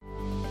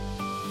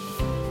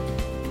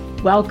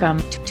Welcome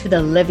to the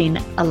Living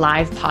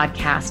Alive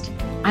podcast.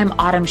 I'm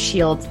Autumn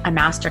Shields, a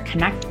master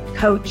connect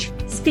coach,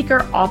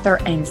 speaker, author,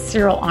 and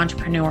serial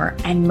entrepreneur.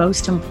 And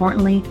most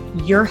importantly,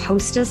 your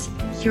hostess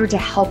here to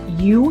help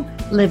you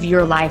live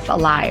your life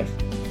alive.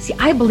 See,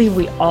 I believe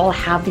we all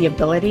have the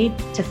ability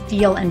to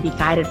feel and be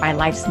guided by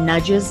life's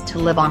nudges to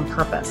live on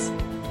purpose.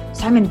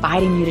 So I'm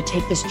inviting you to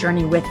take this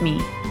journey with me.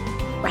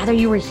 Whether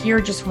you were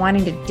here just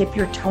wanting to dip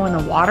your toe in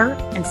the water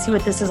and see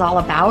what this is all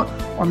about,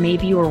 or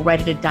maybe you were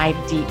ready to dive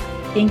deep,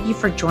 thank you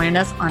for joining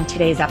us on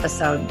today's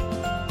episode.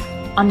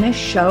 On this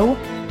show,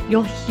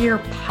 you'll hear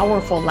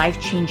powerful,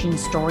 life-changing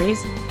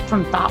stories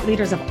from thought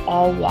leaders of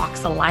all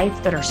walks of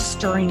life that are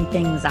stirring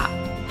things up.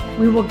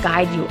 We will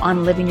guide you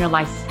on living your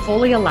life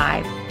fully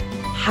alive,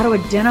 how to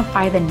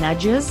identify the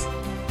nudges,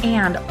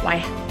 and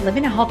why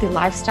living a healthy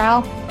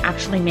lifestyle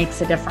actually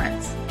makes a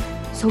difference.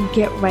 So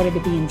get ready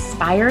to be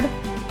inspired,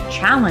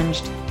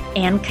 challenged,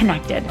 and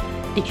connected,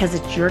 because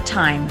it's your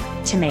time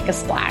to make a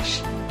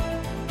splash.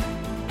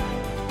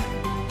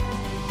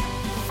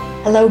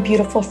 Hello,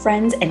 beautiful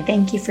friends, and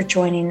thank you for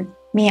joining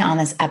me on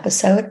this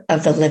episode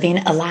of the Living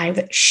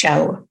Alive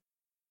show.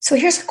 So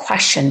here's a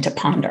question to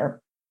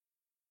ponder.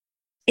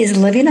 Is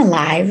living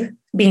alive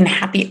being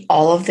happy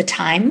all of the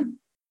time,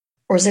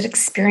 or is it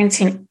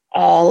experiencing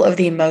all of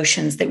the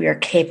emotions that we are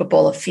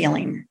capable of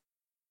feeling?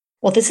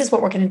 Well, this is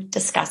what we're going to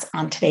discuss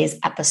on today's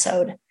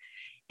episode.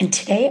 And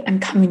today I'm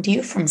coming to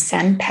you from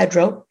San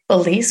Pedro,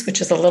 Belize, which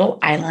is a little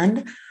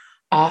island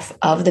off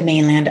of the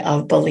mainland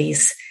of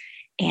Belize.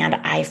 And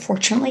I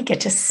fortunately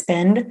get to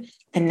spend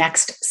the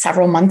next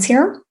several months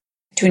here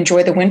to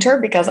enjoy the winter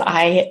because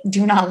I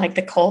do not like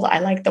the cold. I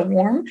like the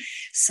warm.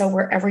 So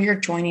wherever you're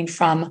joining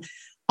from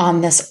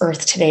on this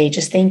earth today,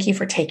 just thank you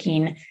for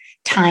taking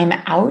time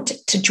out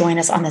to join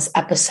us on this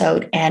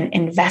episode and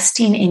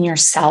investing in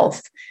yourself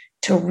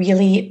to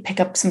really pick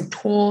up some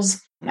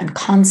tools and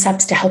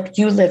concepts to help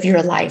you live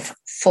your life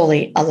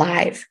fully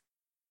alive.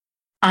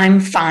 I'm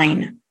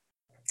fine.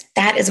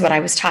 That is what I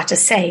was taught to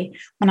say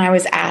when I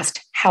was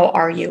asked, "How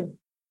are you?"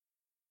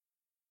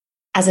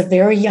 As a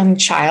very young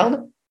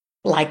child,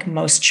 like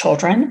most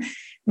children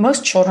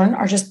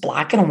are just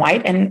black and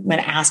white. And when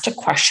asked a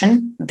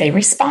question, they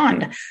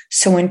respond.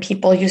 So when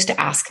people used to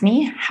ask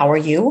me, "How are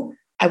you?"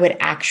 I would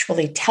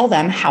actually tell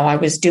them how I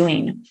was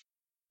doing.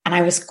 And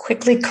I was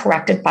quickly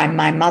corrected by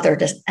my mother.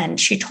 And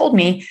she told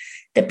me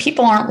that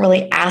people aren't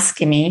really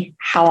asking me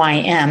how I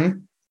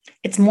am.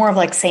 It's more of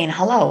like saying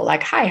hello,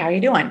 like, "Hi, how are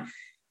you doing?"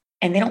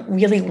 And they don't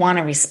really want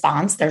a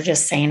response. They're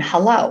just saying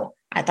hello.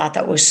 I thought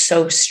that was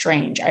so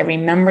strange. I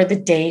remember the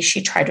day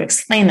she tried to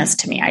explain this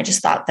to me. I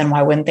just thought, then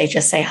why wouldn't they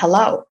just say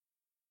hello?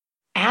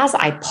 As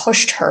I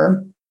pushed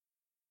her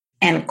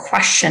and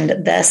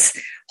questioned this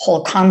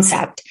whole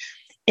concept,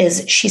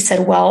 she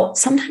said, well,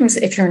 sometimes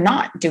if you're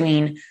not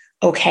doing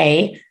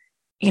okay,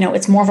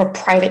 it's more of a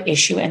private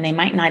issue and they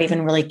might not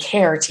even really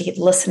care to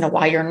listen to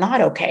why you're not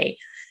okay.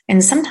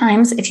 And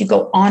sometimes if you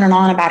go on and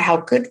on about how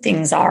good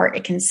things are,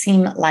 it can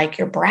seem like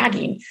you're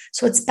bragging.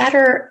 So it's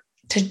better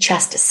to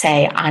just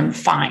say, "I'm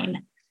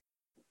fine."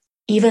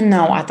 Even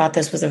though I thought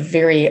this was a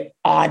very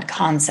odd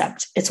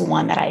concept, it's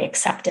one that I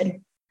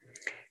accepted.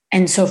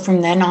 And so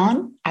from then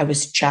on, I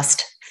was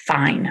just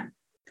fine.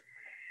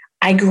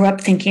 I grew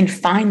up thinking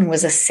fine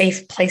was a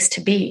safe place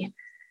to be.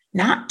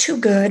 Not too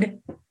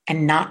good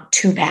and not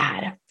too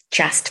bad,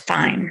 just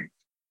fine.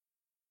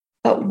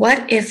 But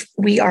what if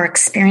we are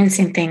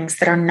experiencing things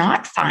that are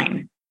not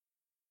fine?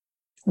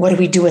 What do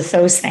we do with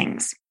those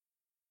things?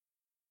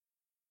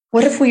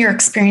 What if we are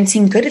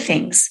experiencing good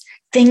things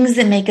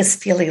that make us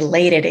feel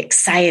elated,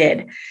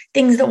 excited,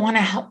 things that want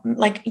to help,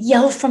 like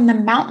yell from the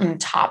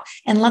mountaintop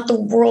and let the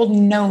world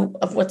know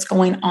of what's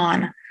going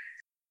on?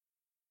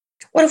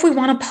 What if we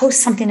want to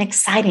post something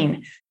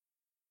exciting?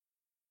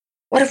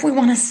 What if we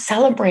want to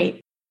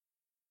celebrate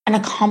an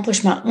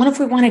accomplishment? What if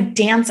we want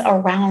to dance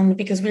around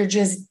because we're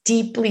just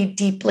deeply,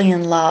 deeply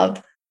in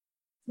love?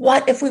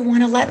 What if we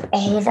want to let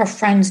all of our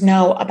friends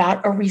know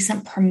about a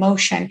recent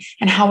promotion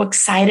and how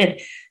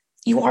excited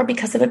you are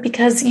because of it,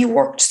 because you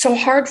worked so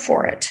hard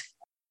for it?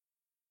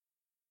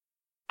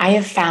 I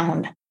have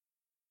found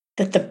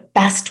that the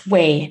best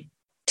way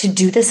to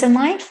do this in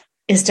life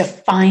is to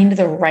find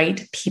the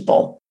right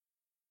people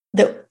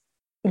that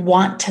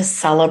want to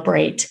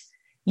celebrate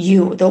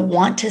you, that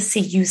want to see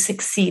you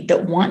succeed,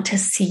 that want to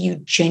see you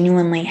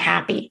genuinely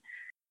happy.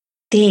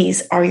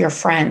 These are your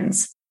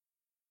friends.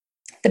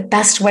 The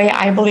best way,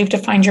 I believe, to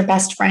find your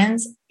best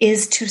friends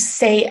is to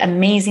say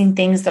amazing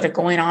things that are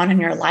going on in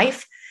your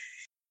life,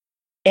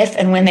 if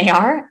and when they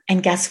are.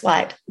 And guess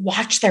what?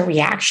 Watch their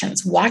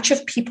reactions. Watch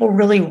if people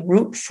really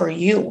root for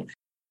you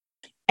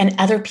and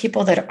other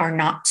people that are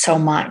not so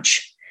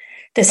much.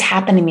 This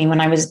happened to me when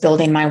I was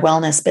building my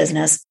wellness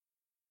business.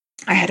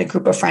 I had a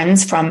group of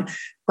friends from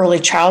early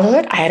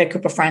childhood. I had a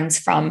group of friends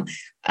from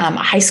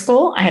high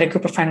school. I had a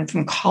group of friends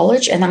from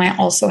college. And then I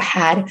also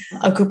had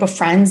a group of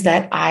friends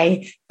that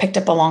I picked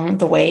up along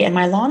the way in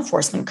my law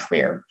enforcement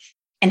career.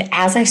 And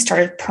as I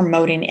started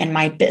promoting in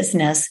my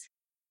business,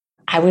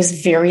 I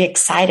was very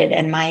excited.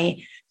 And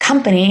my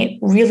company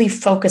really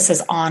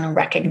focuses on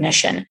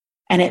recognition.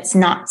 And it's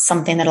not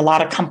something that a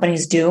lot of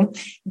companies do,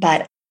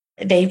 but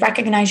they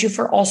recognize you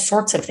for all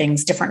sorts of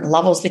things, different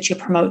levels that you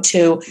promote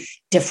to,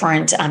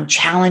 different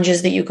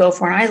challenges that you go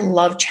for. And I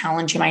love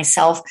challenging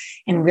myself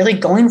and really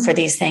going for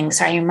these things.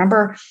 So I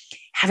remember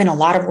having a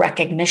lot of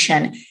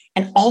recognition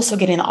and also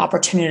getting the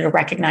opportunity to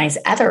recognize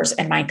others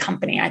in my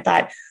company. I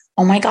thought,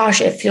 oh my gosh,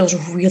 it feels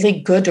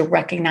really good to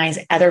recognize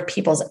other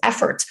people's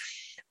efforts,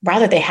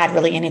 whether they had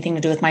really anything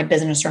to do with my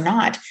business or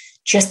not,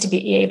 just to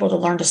be able to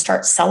learn to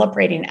start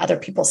celebrating other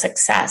people's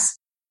success.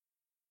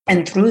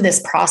 And through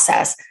this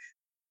process,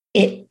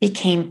 it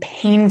became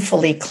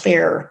painfully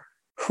clear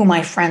who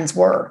my friends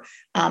were.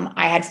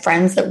 I had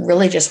friends that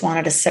really just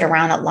wanted to sit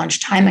around at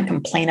lunchtime and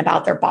complain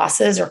about their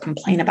bosses or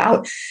complain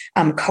about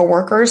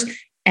coworkers.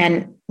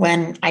 And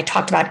when I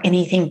talked about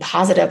anything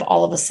positive,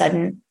 all of a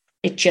sudden,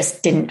 it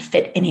just didn't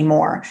fit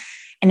anymore.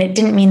 And it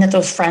didn't mean that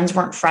those friends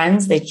weren't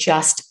friends. They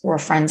just were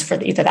friends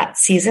for either that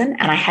season.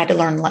 And I had to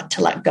learn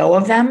to let go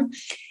of them,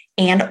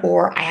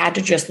 or I had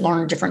to just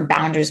learn different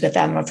boundaries with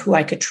them of who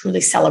I could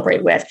truly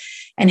celebrate with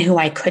and who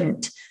I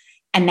couldn't.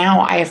 And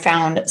now I have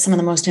found some of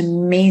the most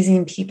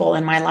amazing people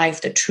in my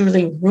life that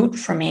truly root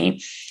for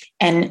me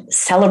and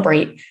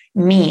celebrate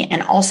me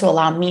and also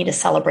allow me to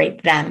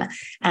celebrate them. And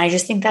I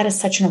just think that is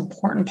such an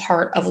important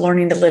part of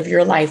learning to live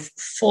your life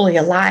fully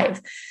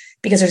alive,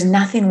 because there's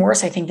nothing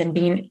worse, I think, than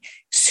being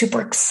super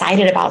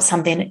excited about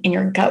something in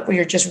your gut where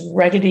you're just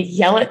ready to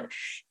yell it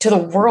to the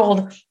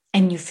world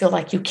and you feel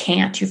like you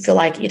can't. You feel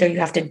like either you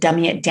have to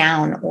dummy it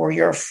down or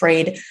you're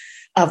afraid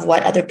of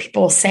what other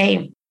people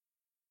say.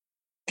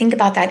 Think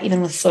about that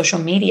even with social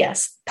media,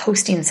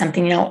 posting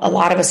something. A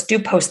lot of us do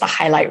post the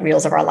highlight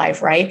reels of our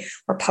life, right?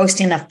 We're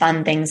posting the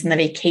fun things and the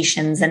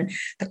vacations and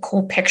the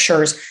cool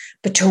pictures,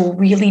 but to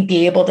really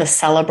be able to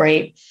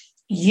celebrate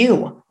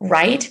you,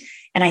 right?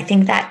 And I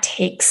think that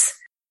takes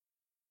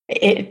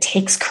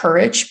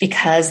courage,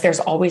 because there's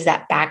always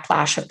that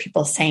backlash of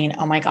people saying,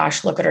 oh my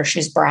gosh, look at her,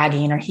 she's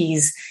bragging, or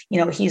he's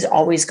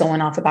always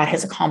going off about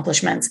his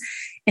accomplishments,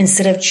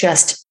 instead of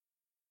just,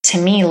 to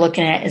me,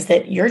 looking at it is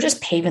that you're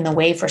just paving the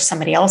way for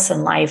somebody else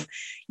in life.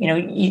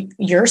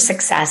 Your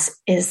success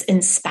is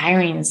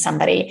inspiring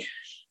somebody.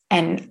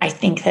 And I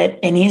think that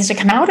it needs to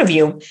come out of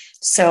you.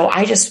 So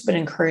I just would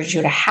encourage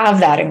you to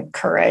have that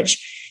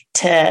courage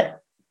to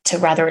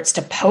whether it's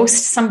to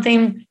post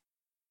something,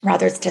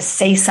 rather it's to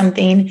say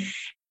something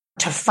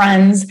to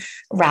friends,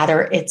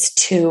 rather it's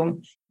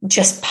to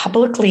just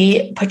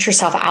publicly put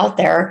yourself out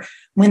there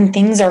when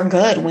things are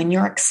good, when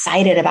you're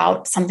excited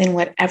about something,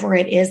 whatever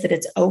it is, that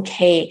it's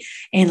okay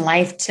in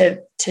life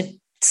to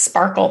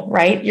sparkle,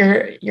 right?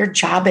 Your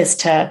job is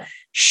to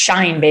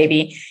shine,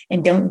 baby,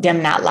 and don't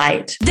dim that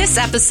light. This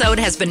episode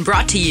has been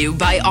brought to you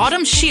by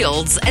Autumn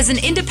Shields as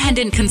an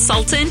independent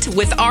consultant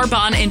with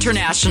Arbonne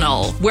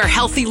International, where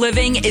healthy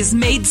living is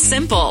made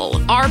simple.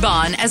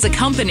 Arbonne, as a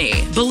company,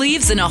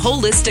 believes in a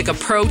holistic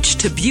approach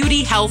to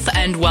beauty, health,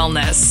 and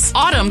wellness.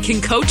 Autumn can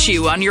coach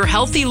you on your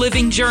healthy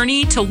living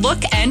journey to look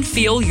and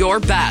feel your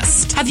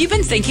best. Have you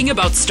been thinking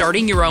about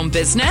starting your own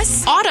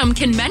business? Autumn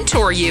can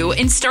mentor you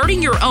in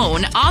starting your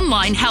own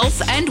online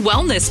health and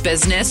wellness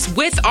business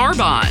with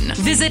Arbonne.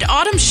 Visit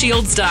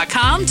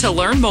autumnshields.com to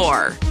learn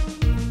more.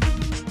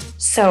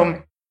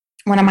 So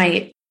one of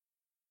my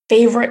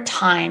favorite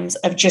times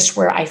of just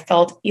where I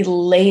felt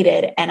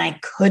elated and I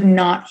could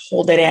not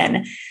hold it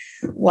in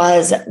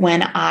was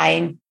when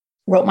I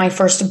wrote my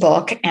first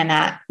book, and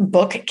that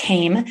book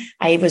came.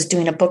 I was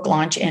doing a book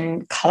launch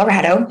in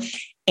Colorado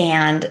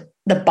and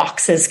the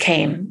boxes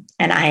came,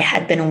 and I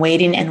had been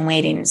waiting and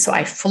waiting. So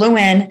I flew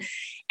in,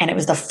 and it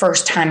was the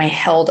first time I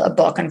held a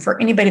book. And for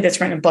anybody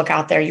that's written a book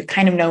out there, you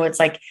kind of know it's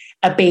like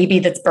a baby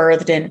that's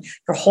birthed and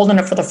you're holding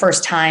it for the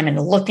first time and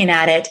looking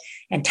at it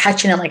and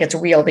touching it like it's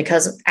real,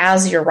 because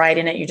as you're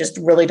writing it, you just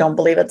really don't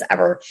believe it's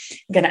ever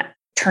going to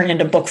turn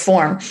into book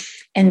form.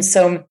 And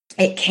so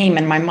it came,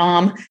 and my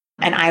mom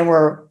and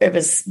it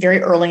was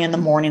very early in the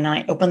morning, and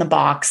I opened the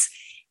box,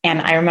 and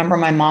I remember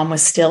my mom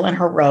was still in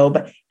her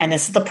robe. And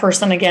this is the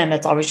person, again,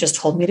 that's always just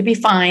told me to be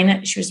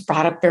fine. She was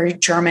brought up very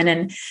German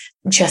and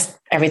just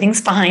everything's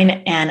fine.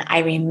 And I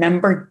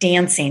remember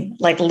dancing,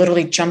 like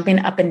literally jumping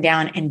up and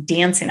down and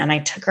dancing. And I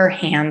took her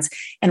hands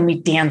and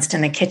we danced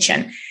in the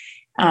kitchen.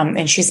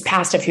 And she's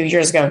passed a few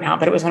years ago now,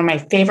 but it was one of my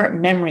favorite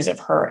memories of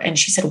her. And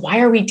she said,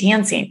 "Why are we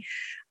dancing?"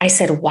 I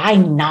said, "Why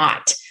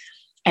not?"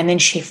 And then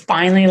she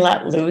finally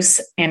let loose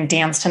and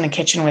danced in the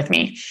kitchen with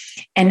me.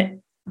 And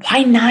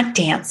why not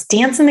dance?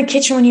 Dance in the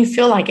kitchen when you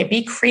feel like it.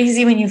 Be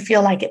crazy when you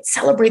feel like it.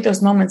 Celebrate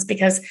those moments,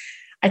 because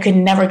I could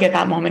never get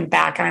that moment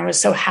back. And I was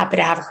so happy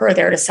to have her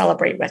there to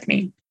celebrate with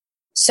me.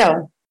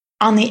 So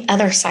on the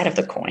other side of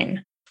the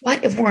coin,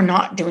 what if we're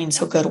not doing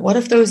so good? What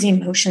if those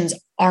emotions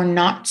are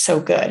not so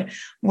good?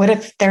 What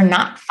if they're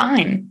not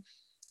fine?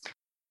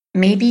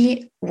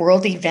 Maybe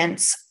world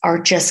events are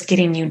just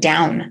getting you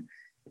down.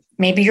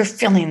 Maybe you're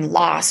feeling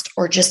lost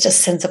or just a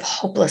sense of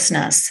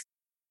hopelessness.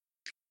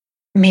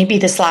 Maybe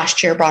this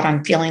last year brought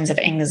on feelings of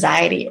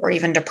anxiety or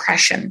even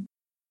depression.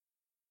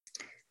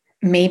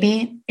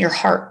 Maybe your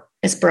heart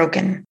is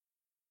broken.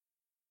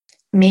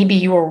 maybe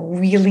you are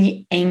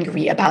really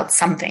angry about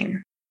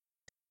something.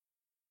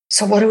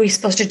 So what are we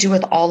supposed to do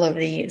with all of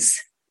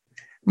these?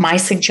 My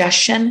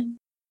suggestion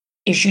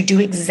is you do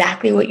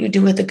exactly what you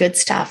do with the good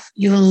stuff.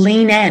 You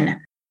lean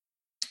in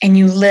and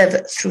you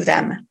live through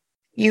them.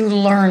 You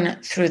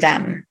learn through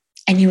them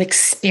and you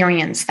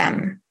experience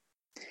them.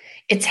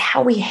 It's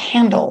how we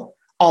handle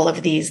all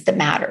of these that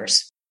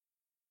matters.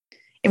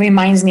 It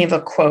reminds me of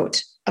a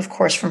quote, of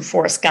course, from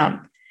Forrest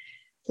Gump.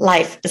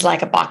 Life is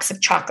like a box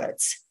of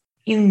chocolates.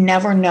 You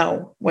never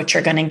know what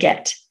you're going to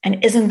get.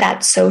 And isn't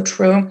that so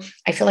true?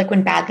 I feel like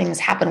when bad things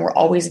happen, we're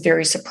always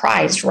very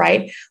surprised,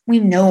 right? We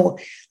know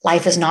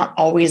life is not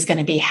always going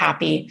to be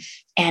happy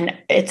and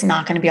it's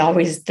not going to be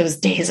always those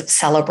days of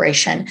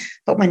celebration.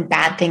 But when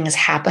bad things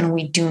happen,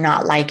 we do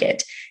not like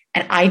it.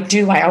 And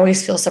I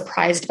always feel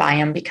surprised by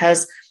them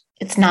because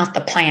it's not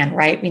the plan,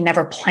 right? We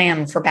never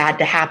plan for bad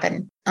to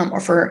happen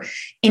or for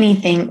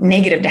anything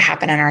negative to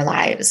happen in our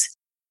lives.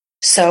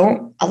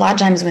 So a lot of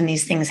times when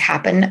these things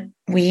happen,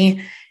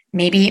 we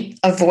maybe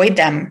avoid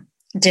them,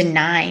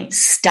 deny,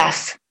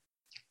 stuff,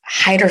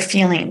 hide our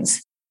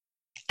feelings,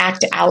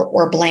 act out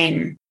or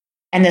blame.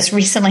 And this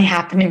recently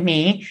happened to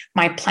me.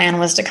 My plan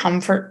was to come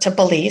to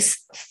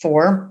Belize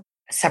for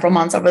several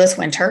months over this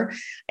winter.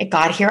 I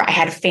got here. I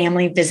had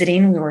family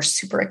visiting. We were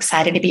super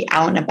excited to be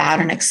out and about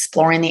and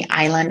exploring the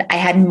island. I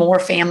had more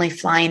family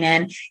flying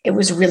in. It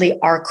was really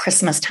our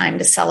Christmas time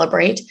to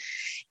celebrate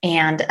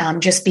and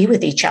just be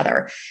with each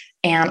other.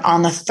 And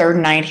on the third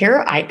night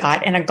here, I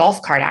got in a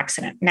golf cart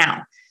accident.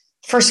 Now,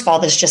 first of all,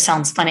 this just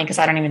sounds funny because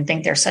I don't even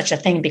think there's such a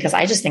thing because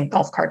I just think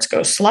golf carts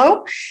go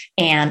slow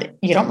and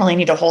you don't really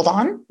need to hold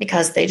on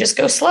because they just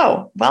go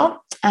slow.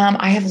 Well,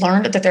 I have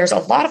learned that there's a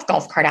lot of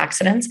golf cart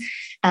accidents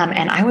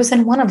and I was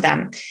in one of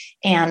them.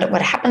 And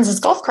what happens is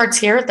golf carts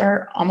here, there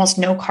are almost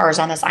no cars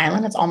on this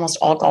island. It's almost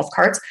all golf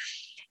carts.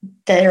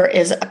 There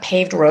is a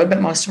paved road, but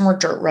most of them are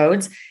dirt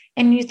roads.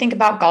 And you think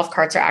about golf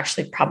carts are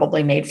actually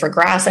probably made for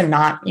grass and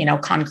not,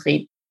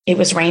 concrete. It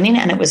was raining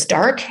and it was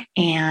dark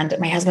and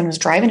my husband was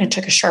driving and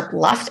took a sharp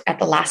left at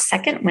the last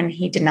second when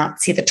he did not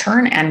see the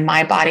turn. And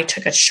my body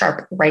took a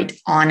sharp right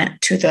on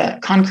to the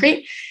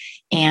concrete.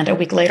 And a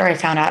week later, I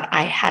found out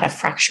I had a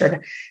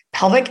fractured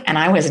pelvic and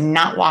I was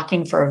not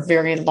walking for a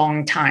very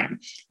long time.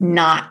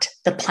 Not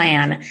the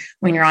plan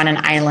when you're on an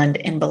island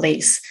in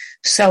Belize.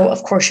 So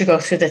of course you go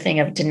through the thing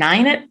of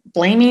denying it,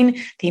 blaming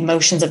the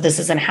emotions of this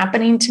isn't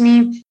happening to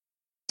me.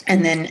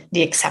 And then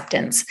the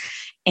acceptance.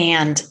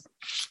 And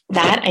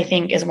that I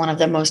think is one of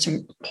the most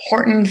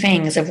important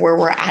things of where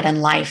we're at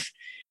in life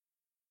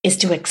is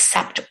to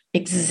accept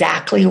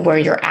exactly where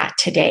you're at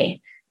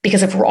today.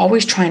 Because if we're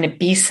always trying to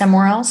be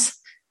somewhere else,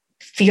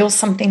 feel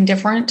something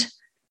different,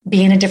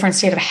 be in a different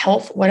state of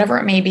health, whatever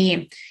it may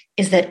be,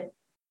 is that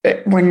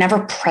we're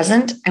never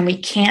present and we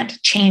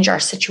can't change our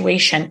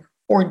situation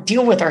or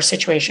deal with our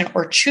situation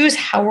or choose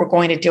how we're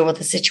going to deal with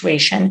the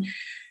situation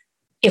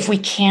if we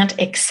can't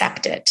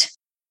accept it.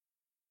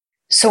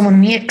 So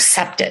when we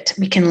accept it,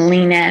 we can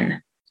lean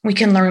in, we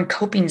can learn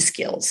coping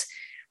skills.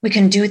 We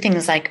can do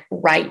things like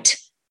write,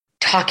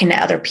 talking to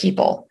other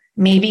people,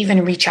 maybe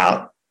even reach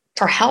out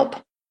for help,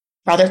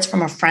 whether it's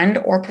from a friend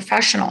or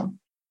professional.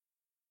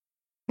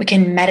 We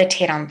can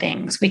meditate on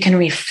things, we can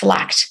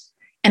reflect,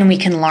 and we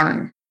can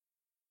learn.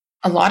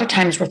 A lot of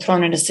times we're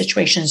thrown into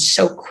situations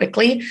so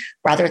quickly,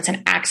 whether it's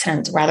an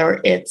accident, whether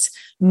it's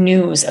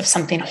news of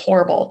something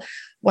horrible,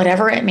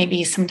 whatever it may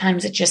be,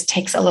 sometimes it just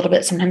takes a little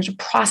bit, sometimes to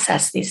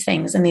process these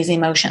things and these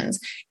emotions.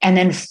 And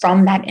then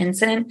from that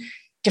incident,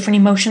 different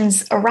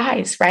emotions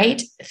arise,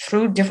 right?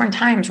 Through different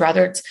times,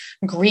 whether it's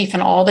grief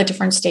and all the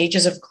different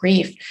stages of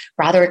grief,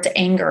 whether it's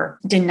anger,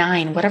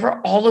 denying, whatever,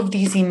 all of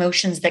these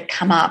emotions that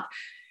come up,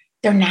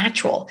 they're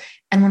natural.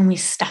 And when we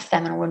stuff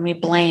them and when we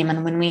blame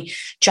and when we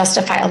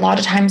justify, a lot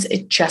of times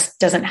it just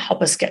doesn't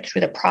help us get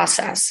through the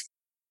process.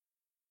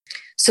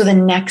 So the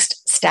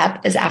next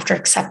step is after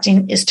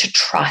accepting is to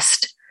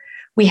trust.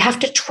 We have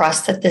to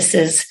trust that this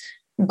is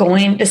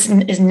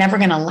never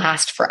going to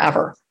last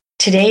forever.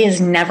 Today is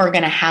never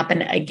going to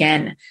happen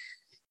again.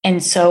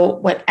 And so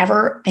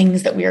whatever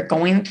things that we are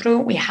going through,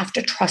 we have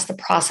to trust the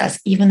process,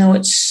 even though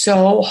it's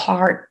so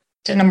hard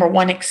to, number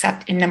one,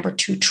 accept, and number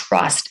two,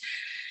 trust.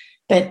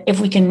 That if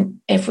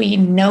we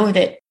know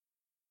that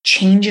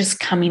change is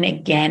coming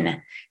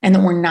again and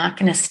that we're not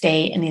going to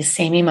stay in these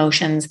same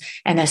emotions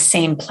and the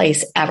same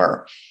place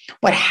ever.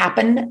 What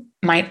happened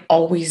might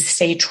always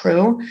stay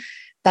true,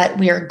 but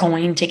we are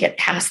going to get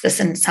past this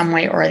in some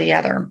way or the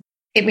other.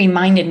 It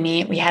reminded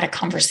me, we had a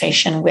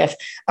conversation with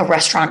a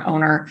restaurant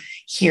owner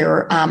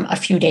here a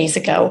few days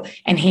ago,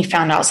 and he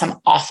found out some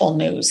awful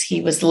news.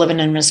 He was living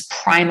in his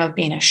prime of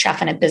being a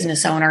chef and a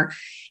business owner,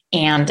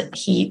 and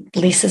he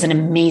leases an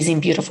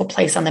amazing, beautiful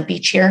place on the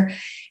beach here.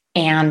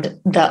 And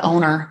the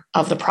owner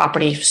of the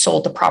property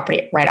sold the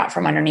property right out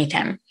from underneath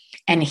him.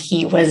 And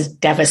he was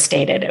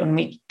devastated.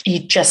 And he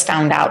just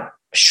found out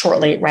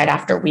shortly right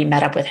after we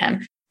met up with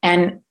him.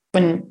 And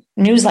when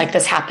news like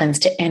this happens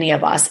to any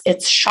of us,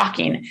 it's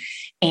shocking.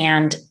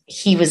 And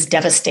he was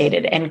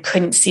devastated and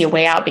couldn't see a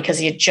way out because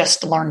he had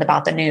just learned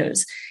about the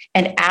news.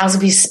 And as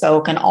we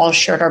spoke and all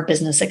shared our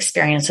business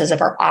experiences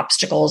of our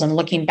obstacles and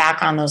looking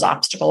back on those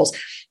obstacles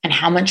and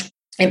how much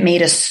it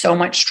made us so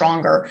much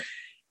stronger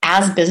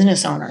as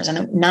business owners.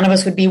 And none of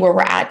us would be where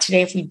we're at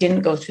today if we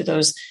didn't go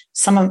through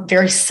some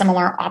very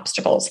similar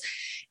obstacles.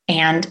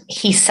 And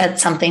he said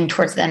something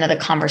towards the end of the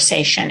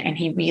conversation, and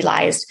he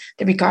realized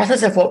that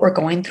regardless of what we're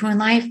going through in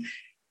life,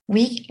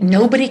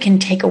 nobody can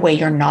take away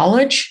your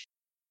knowledge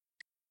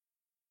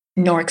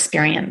nor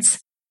experience.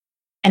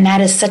 And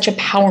that is such a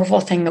powerful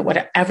thing, that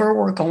whatever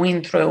we're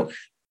going through,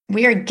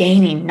 we are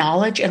gaining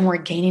knowledge and we're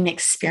gaining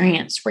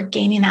experience. We're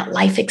gaining that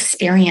life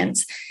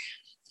experience.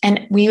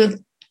 And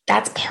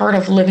that's part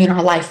of living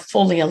our life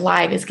fully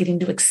alive, is getting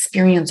to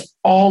experience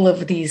all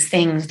of these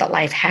things that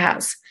life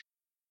has.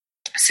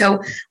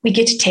 So we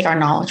get to take our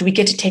knowledge, we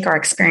get to take our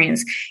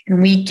experience,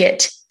 and we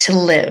get to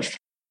live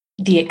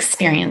the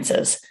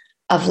experiences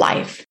of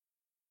life.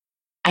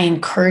 I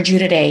encourage you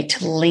today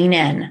to lean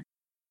in,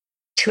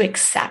 to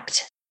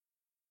accept,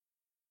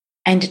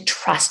 and to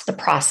trust the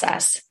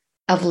process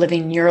of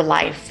living your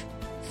life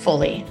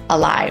fully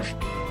alive.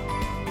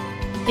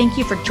 Thank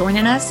you for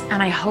joining us,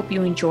 and I hope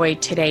you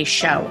enjoyed today's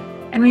show.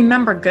 And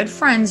remember, good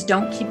friends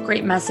don't keep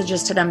great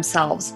messages to themselves.